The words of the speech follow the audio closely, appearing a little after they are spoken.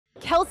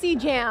Kelce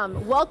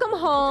Jam, welcome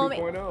home.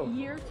 2.0.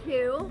 Year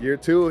two. Year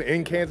two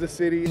in Kansas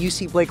City. You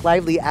see Blake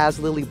Lively as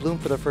Lily Bloom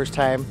for the first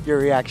time. Your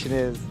reaction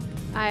is?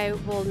 I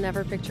will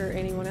never picture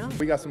anyone else.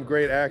 We got some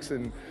great acts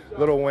in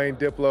Lil Wayne,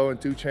 Diplo, and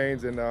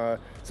Chainz, and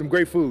some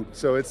great food.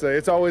 So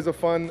it's always a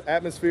fun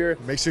atmosphere.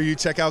 Make sure you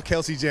check out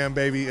Kelce Jam,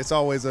 baby. It's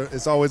always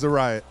a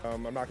riot.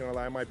 I'm not gonna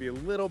lie, I might be a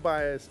little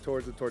biased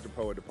towards the Torture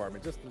Poet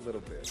department, just a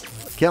little bit.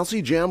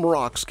 Kelce Jam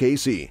rocks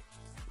KC.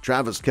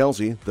 Travis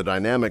Kelce, the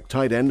dynamic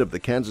tight end of the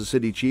Kansas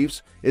City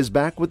Chiefs, is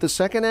back with the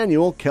second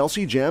annual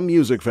Kelce Jam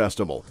Music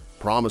Festival,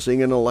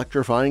 promising an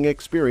electrifying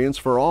experience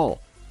for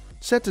all.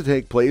 Set to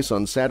take place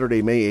on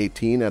Saturday, May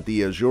 18 at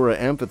the Azura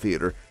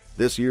Amphitheater,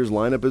 this year's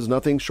lineup is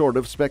nothing short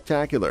of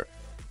spectacular.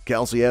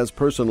 Kelce has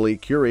personally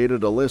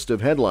curated a list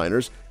of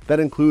headliners that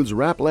includes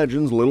rap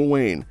legends Lil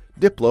Wayne,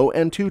 Diplo,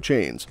 and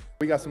Chainz.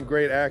 We got some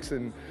great acts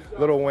in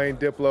Lil Wayne,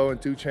 Diplo, and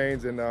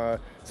Chainz, and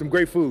some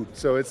great food.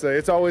 So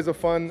it's always a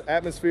fun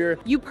atmosphere.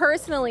 You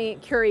personally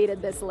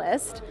curated this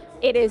list.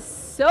 It is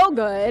so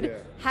good. Yeah.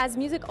 Has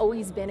music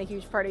always been a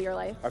huge part of your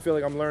life? I feel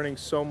like I'm learning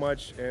so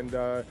much, and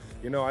I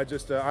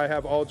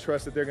have all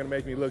trust that they're gonna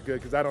make me look good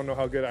because I don't know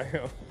how good I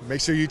am.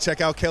 Make sure you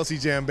check out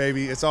Kelce Jam,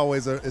 baby. It's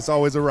always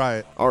a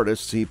riot.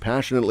 Artists he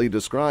passionately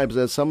describes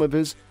as some of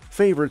his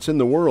favorites in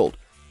the world.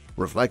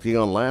 Reflecting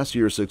on last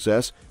year's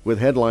success with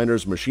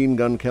headliners Machine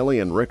Gun Kelly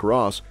and Rick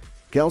Ross,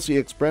 Kelce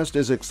expressed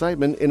his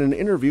excitement in an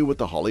interview with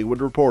The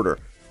Hollywood Reporter.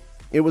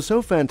 "It was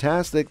so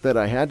fantastic that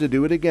I had to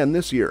do it again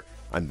this year.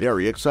 I'm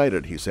very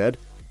excited," he said.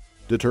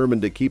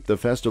 Determined to keep the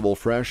festival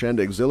fresh and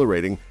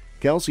exhilarating,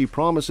 Kelce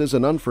promises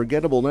an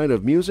unforgettable night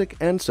of music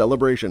and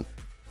celebration.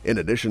 In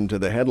addition to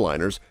the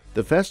headliners,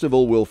 the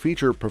festival will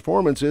feature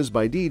performances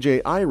by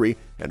DJ Irie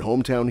and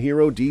hometown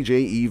hero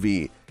DJ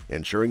EV,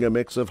 ensuring a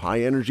mix of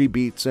high-energy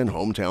beats and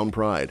hometown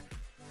pride.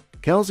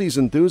 Kelce's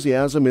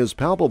enthusiasm is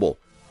palpable.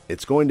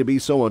 "It's going to be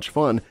so much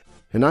fun,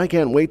 and I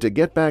can't wait to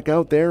get back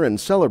out there and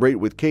celebrate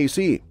with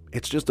KC.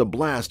 It's just a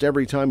blast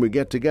every time we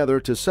get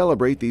together to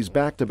celebrate these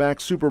back-to-back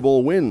Super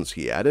Bowl wins,"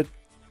 he added.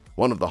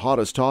 One of the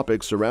hottest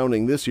topics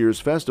surrounding this year's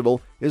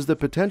festival is the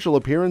potential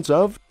appearance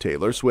of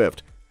Taylor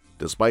Swift.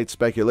 Despite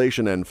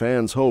speculation and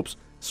fans' hopes,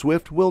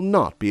 Swift will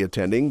not be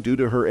attending due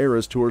to her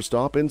Eras Tour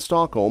stop in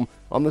Stockholm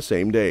on the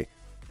same day.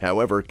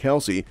 However,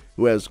 Kelce,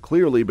 who has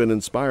clearly been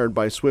inspired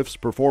by Swift's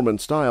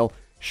performance style,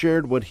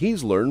 shared what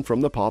he's learned from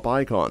the pop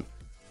icon.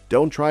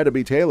 "Don't try to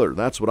be Taylor,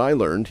 that's what I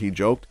learned," he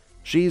joked.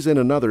 "She's in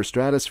another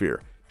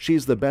stratosphere.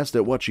 She's the best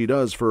at what she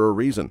does for a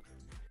reason."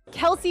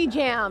 Kelce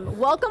Jam,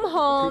 welcome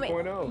home.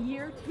 2.0.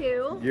 Year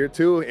two. Year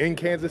two in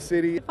Kansas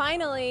City.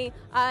 Finally,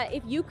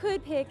 if you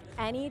could pick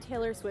any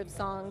Taylor Swift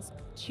songs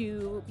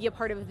to be a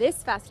part of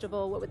this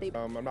festival, what would they be?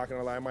 I'm not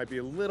gonna lie, I might be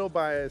a little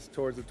biased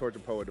towards the Torture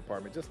Poet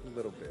department, just a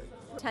little bit.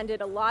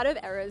 Attended a lot of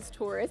Eras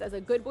tours, as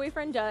a good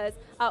boyfriend does.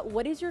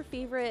 What is your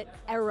favorite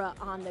era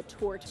on the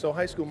tour? So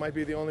high school might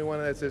be the only one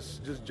that's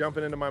just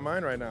jumping into my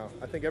mind right now.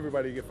 I think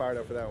everybody would get fired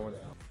up for that one.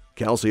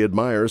 Kelce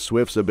admires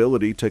Swift's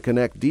ability to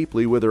connect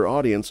deeply with her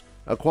audience,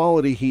 a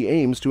quality he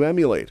aims to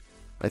emulate.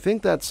 "I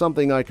think that's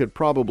something I could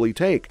probably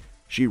take.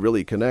 She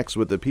really connects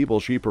with the people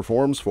she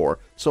performs for,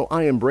 so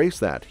I embrace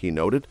that," he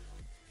noted.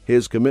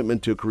 His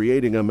commitment to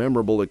creating a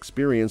memorable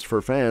experience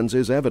for fans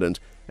is evident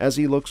as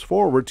he looks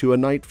forward to a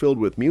night filled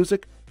with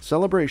music,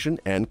 celebration,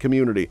 and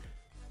community.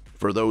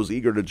 For those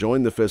eager to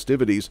join the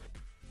festivities,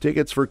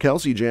 tickets for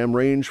Kelce Jam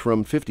range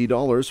from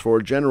 $50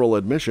 for general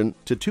admission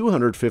to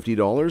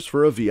 $250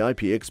 for a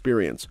VIP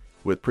experience,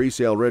 with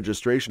pre-sale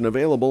registration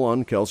available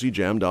on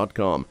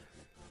kelcejam.com.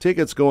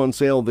 Tickets go on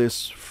sale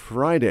this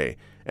Friday,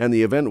 and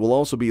the event will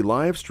also be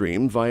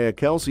live-streamed via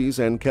Kelce's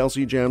and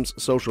Kelce Jam's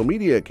social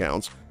media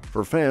accounts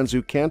for fans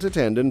who can't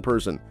attend in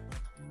person.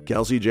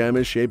 Kelce Jam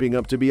is shaping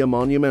up to be a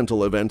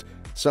monumental event,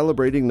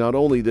 celebrating not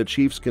only the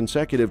Chiefs'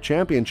 consecutive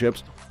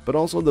championships, but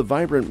also the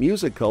vibrant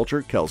music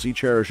culture Kelce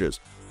cherishes.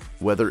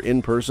 Whether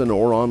in person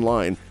or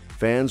online,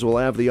 fans will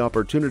have the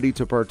opportunity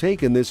to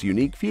partake in this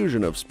unique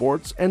fusion of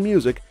sports and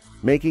music,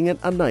 making it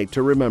a night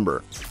to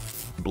remember.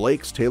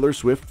 Blake's Taylor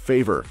Swift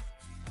favor.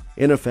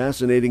 In a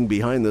fascinating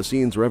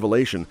behind-the-scenes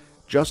revelation,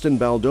 Justin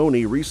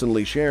Baldoni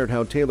recently shared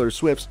how Taylor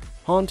Swift's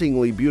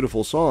hauntingly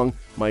beautiful song,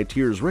 My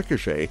Tears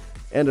Ricochet,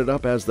 ended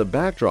up as the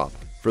backdrop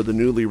for the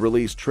newly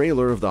released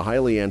trailer of the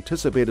highly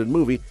anticipated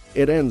movie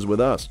It Ends With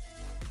Us.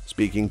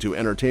 Speaking to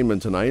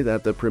Entertainment Tonight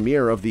at the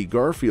premiere of the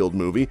Garfield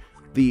movie,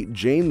 the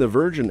Jane the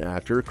Virgin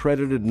actor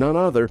credited none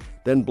other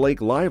than Blake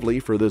Lively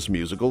for this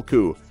musical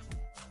coup.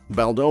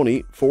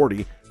 Baldoni,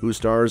 40, who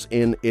stars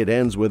in It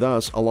Ends With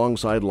Us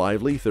alongside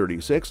Lively,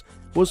 36,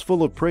 was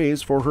full of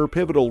praise for her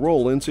pivotal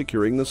role in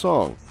securing the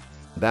song.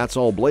 "That's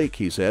all Blake,"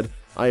 he said.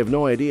 "I have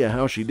no idea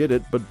how she did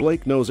it, but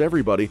Blake knows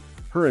everybody.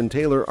 Her and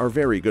Taylor are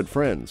very good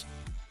friends."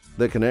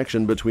 The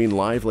connection between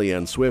Lively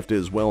and Swift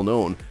is well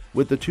known,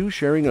 with the two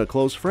sharing a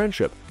close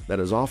friendship that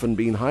has often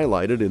been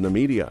highlighted in the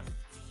media.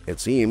 It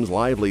seems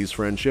Lively's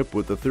friendship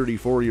with the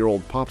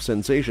 34-year-old pop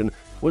sensation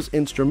was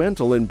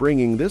instrumental in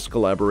bringing this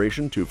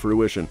collaboration to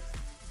fruition.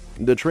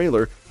 The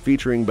trailer,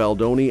 featuring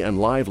Baldoni and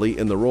Lively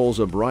in the roles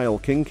of Ryle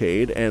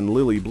Kincaid and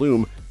Lily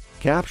Bloom,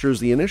 captures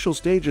the initial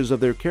stages of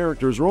their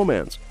characters'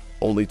 romance,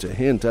 only to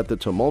hint at the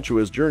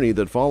tumultuous journey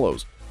that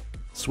follows.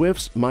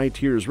 Swift's My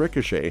Tears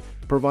Ricochet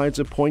provides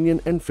a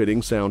poignant and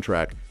fitting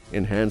soundtrack,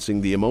 enhancing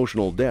the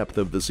emotional depth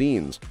of the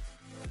scenes.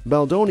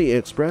 Baldoni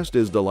expressed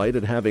his delight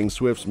at having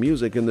Swift's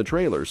music in the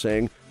trailer,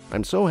 saying,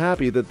 "I'm so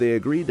happy that they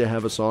agreed to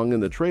have a song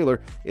in the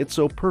trailer, it's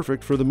so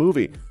perfect for the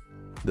movie."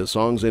 The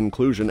song's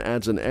inclusion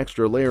adds an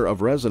extra layer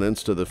of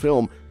resonance to the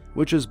film,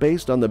 which is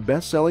based on the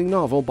best-selling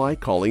novel by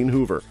Colleen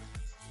Hoover.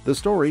 The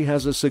story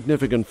has a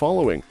significant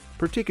following,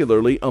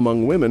 particularly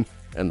among women,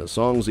 and the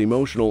song's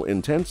emotional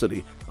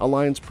intensity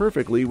aligns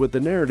perfectly with the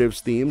narrative's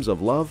themes of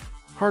love,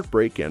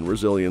 heartbreak, and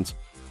resilience.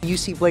 You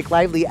see Blake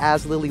Lively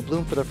as Lily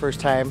Bloom for the first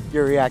time.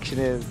 Your reaction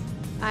is?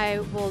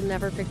 I will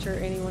never picture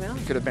anyone else.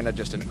 Could have been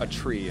just a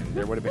tree, and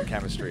there would have been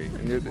chemistry.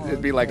 And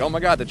it'd be like, oh my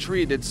God, the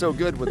tree did so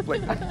good with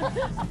Blake.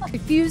 I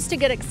refused to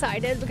get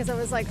excited because I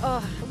was like, oh,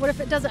 what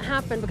if it doesn't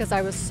happen? Because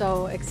I was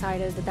so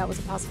excited that that was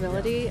a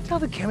possibility. Tell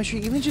the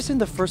chemistry, even just in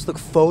the first look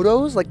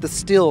photos, like the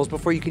stills,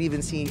 before you could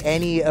even see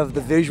any of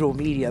the visual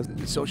media.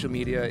 Social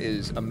media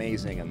is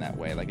amazing in that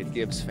way. Like, it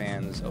gives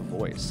fans a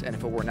voice. And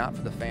if it were not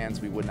for the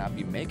fans, we would not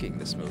be making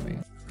this movie.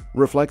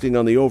 Reflecting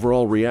on the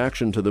overall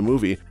reaction to the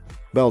movie,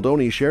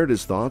 Baldoni shared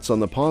his thoughts on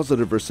the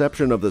positive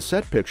reception of the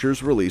set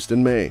pictures released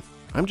in May.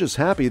 "I'm just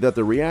happy that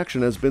the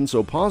reaction has been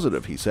so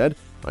positive," he said.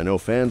 "I know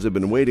fans have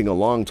been waiting a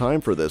long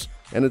time for this,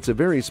 and it's a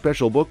very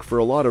special book for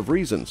a lot of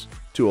reasons,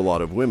 to a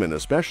lot of women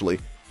especially,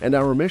 and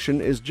our mission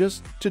is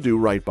just to do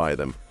right by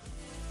them."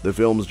 The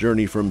film's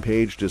journey from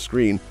page to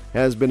screen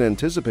has been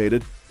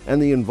anticipated,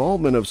 and the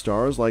involvement of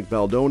stars like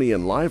Baldoni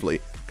and Lively,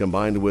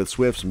 combined with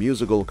Swift's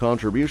musical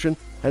contribution,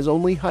 has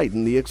only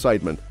heightened the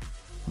excitement.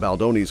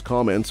 Baldoni's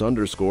comments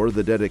underscore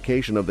the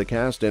dedication of the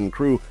cast and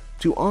crew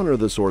to honor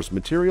the source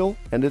material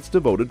and its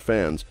devoted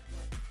fans.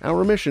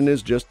 "Our mission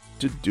is just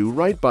to do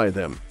right by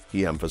them,"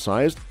 he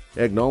emphasized,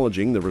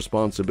 acknowledging the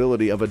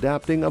responsibility of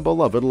adapting a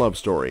beloved love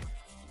story.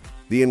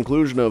 The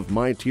inclusion of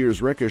My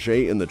Tears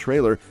Ricochet in the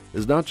trailer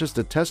is not just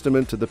a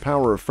testament to the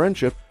power of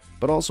friendship,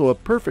 but also a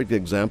perfect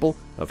example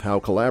of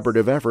how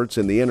collaborative efforts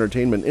in the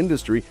entertainment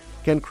industry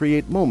can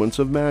create moments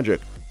of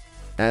magic.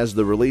 As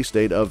the release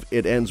date of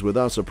It Ends With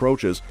Us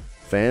approaches,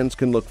 fans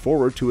can look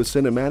forward to a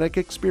cinematic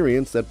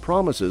experience that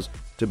promises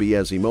to be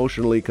as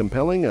emotionally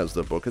compelling as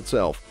the book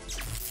itself.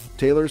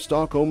 Taylor's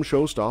Stockholm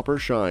showstopper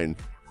Shine.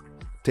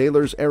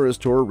 Taylor's Eras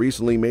Tour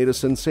recently made a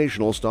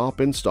sensational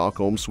stop in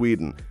Stockholm,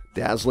 Sweden,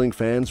 dazzling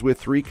fans with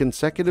 3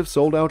 consecutive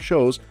sold-out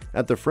shows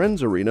at the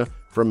Friends Arena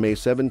from May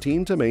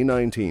 17 to May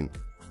 19.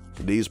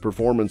 These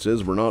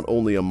performances were not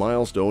only a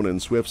milestone in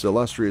Swift's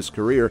illustrious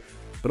career,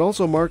 but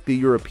also marked the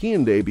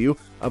European debut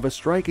of a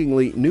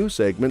strikingly new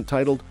segment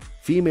titled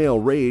Female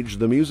Rage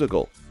the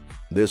Musical.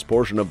 This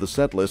portion of the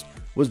setlist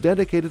was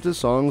dedicated to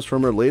songs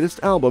from her latest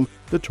album,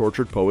 The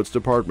Tortured Poets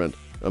Department,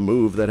 a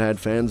move that had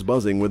fans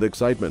buzzing with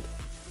excitement.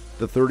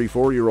 The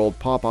 34-year-old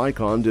pop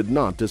icon did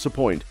not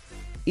disappoint.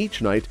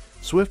 Each night,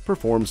 Swift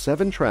performed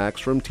 7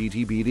 tracks from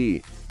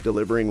TTPD,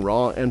 delivering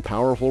raw and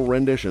powerful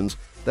renditions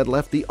that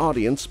left the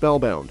audience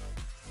spellbound.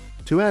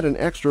 To add an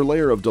extra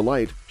layer of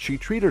delight, she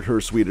treated her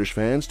Swedish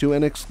fans to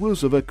an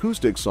exclusive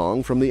acoustic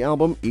song from the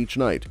album each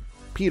night.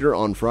 Peter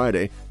on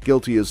Friday,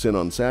 Guilty as Sin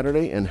on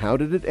Saturday, and How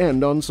Did It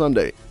End on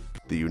Sunday.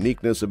 The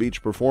uniqueness of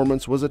each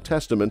performance was a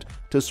testament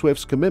to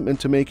Swift's commitment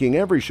to making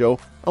every show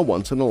a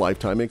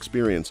once-in-a-lifetime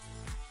experience.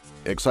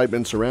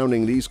 Excitement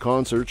surrounding these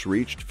concerts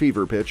reached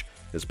fever pitch,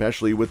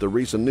 especially with the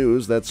recent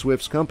news that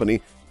Swift's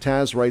company,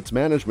 Taz Rights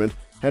Management,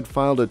 had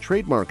filed a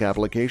trademark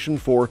application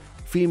for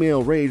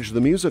Female Rage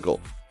the Musical.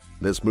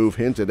 This move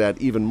hinted at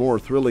even more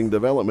thrilling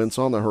developments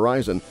on the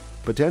horizon,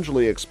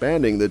 potentially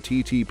expanding the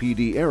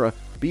TTPD era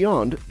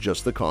beyond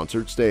just the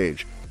concert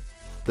stage.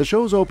 The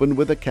shows opened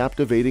with a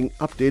captivating,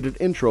 updated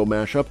intro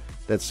mashup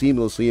that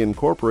seamlessly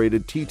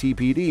incorporated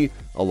TTPD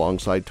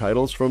alongside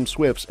titles from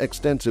Swift's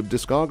extensive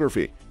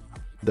discography.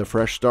 The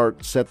fresh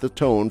start set the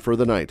tone for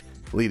the night,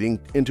 leading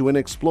into an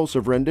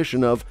explosive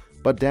rendition of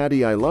But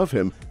Daddy I Love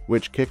Him,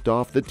 which kicked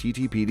off the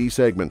TTPD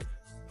segment.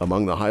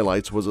 Among the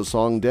highlights was a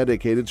song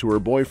dedicated to her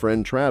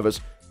boyfriend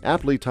Travis,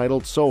 aptly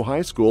titled So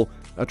High School,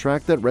 a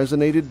track that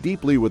resonated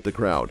deeply with the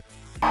crowd.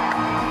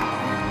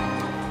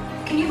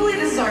 Can you believe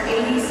this is our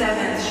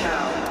 87th show?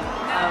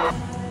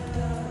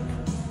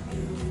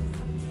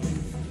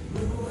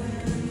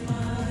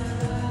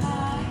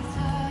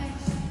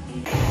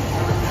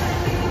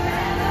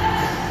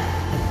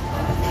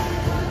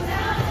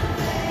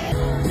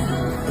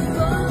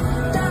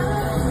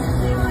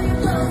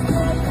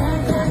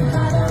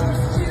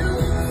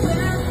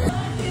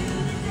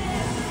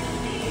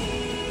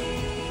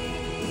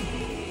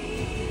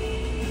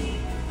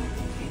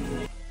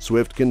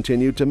 Swift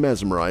continued to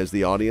mesmerize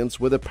the audience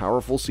with a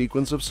powerful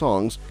sequence of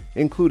songs,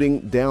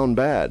 including Down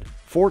Bad,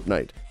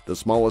 Fortnite, The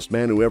Smallest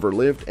Man Who Ever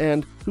Lived,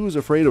 and Who's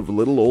Afraid of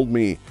Little Old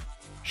Me.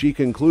 She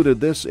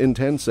concluded this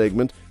intense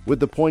segment with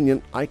the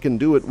poignant I Can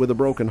Do It With a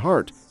Broken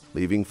Heart,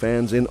 leaving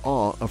fans in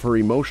awe of her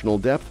emotional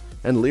depth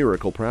and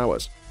lyrical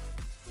prowess.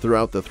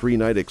 Throughout the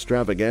three-night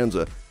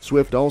extravaganza,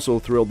 Swift also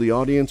thrilled the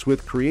audience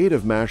with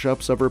creative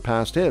mashups of her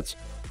past hits.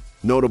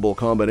 Notable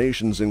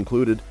combinations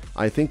included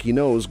I Think He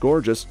Knows,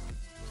 Gorgeous,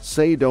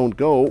 Say Don't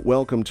Go,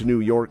 Welcome to New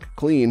York,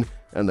 Clean,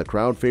 and the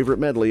crowd favorite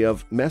medley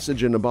of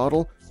Message in a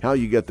Bottle, How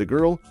You Get the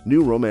Girl,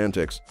 New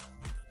Romantics.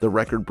 The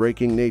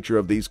record-breaking nature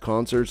of these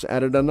concerts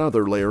added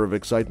another layer of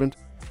excitement.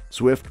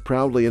 Swift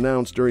proudly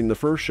announced during the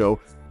first show,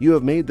 "You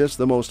have made this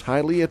the most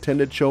highly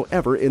attended show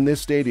ever in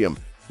this stadium.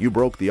 You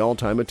broke the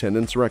all-time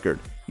attendance record.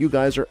 You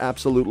guys are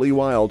absolutely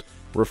wild,"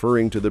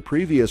 referring to the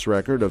previous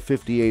record of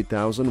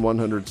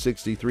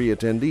 58,163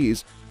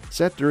 attendees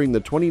set during the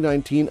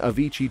 2019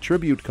 Avicii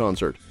tribute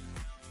concert.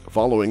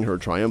 Following her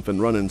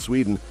triumphant run in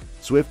Sweden,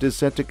 Swift is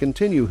set to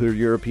continue her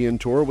European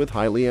tour with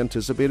highly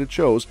anticipated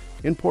shows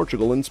in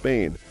Portugal and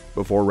Spain,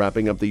 before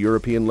wrapping up the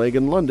European leg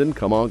in London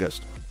come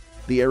August.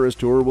 The Eras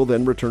Tour will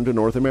then return to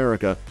North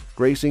America,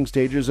 gracing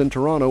stages in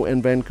Toronto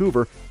and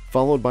Vancouver,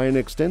 followed by an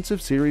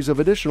extensive series of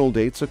additional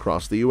dates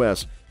across the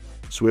U.S.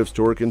 Swift's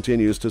tour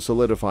continues to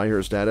solidify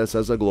her status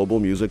as a global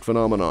music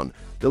phenomenon,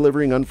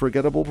 delivering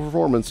unforgettable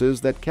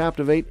performances that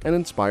captivate and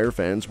inspire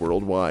fans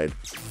worldwide.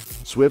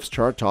 Swift's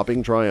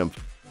chart-topping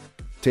triumph.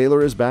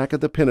 Taylor is back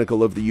at the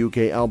pinnacle of the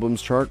UK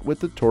albums chart with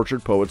the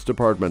Tortured Poets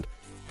Department.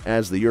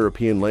 As the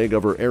European leg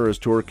of her Eras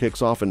Tour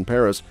kicks off in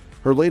Paris,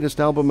 her latest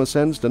album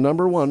ascends to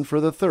 #1 for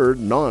the third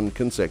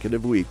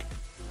non-consecutive week.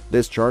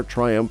 This chart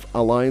triumph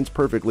aligns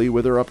perfectly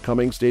with her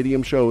upcoming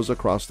stadium shows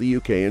across the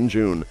UK in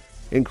June,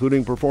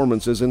 including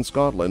performances in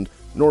Scotland,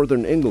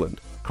 Northern England,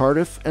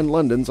 Cardiff, and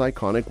London's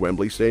iconic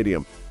Wembley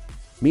Stadium.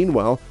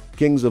 Meanwhile,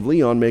 Kings of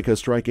Leon make a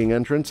striking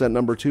entrance at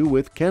 #2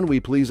 with Can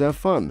We Please Have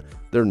Fun,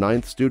 their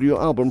 9th studio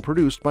album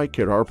produced by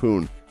Kid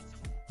Harpoon.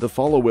 The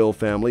Followill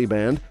family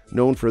band,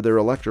 known for their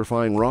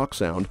electrifying rock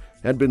sound,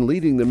 had been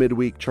leading the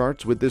midweek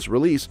charts with this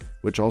release,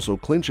 which also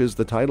clinches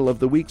the title of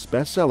the week's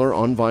bestseller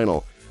on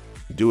vinyl.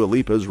 Dua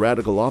Lipa's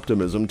Radical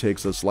Optimism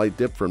takes a slight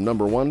dip from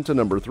 #1 to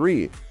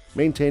 #3,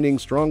 maintaining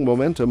strong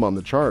momentum on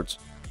the charts.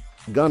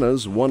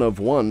 Gunna's One of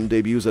One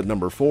debuts at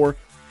 #4,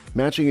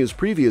 matching his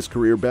previous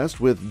career best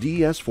with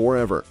DS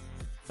Forever.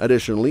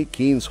 Additionally,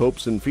 Keen's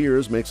Hopes and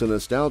Fears makes a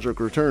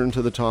nostalgic return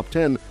to the top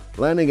 10,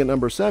 landing at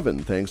 #7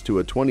 thanks to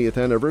a 20th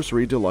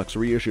anniversary deluxe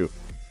reissue.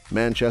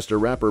 Manchester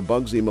rapper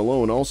Bugsy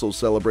Malone also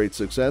celebrates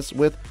success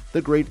with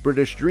The Great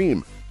British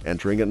Dream,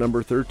 entering at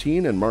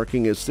 #13 and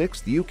marking his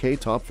 6th UK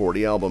Top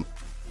 40 album.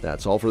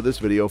 That's all for this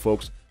video,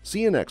 folks.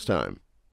 See you next time.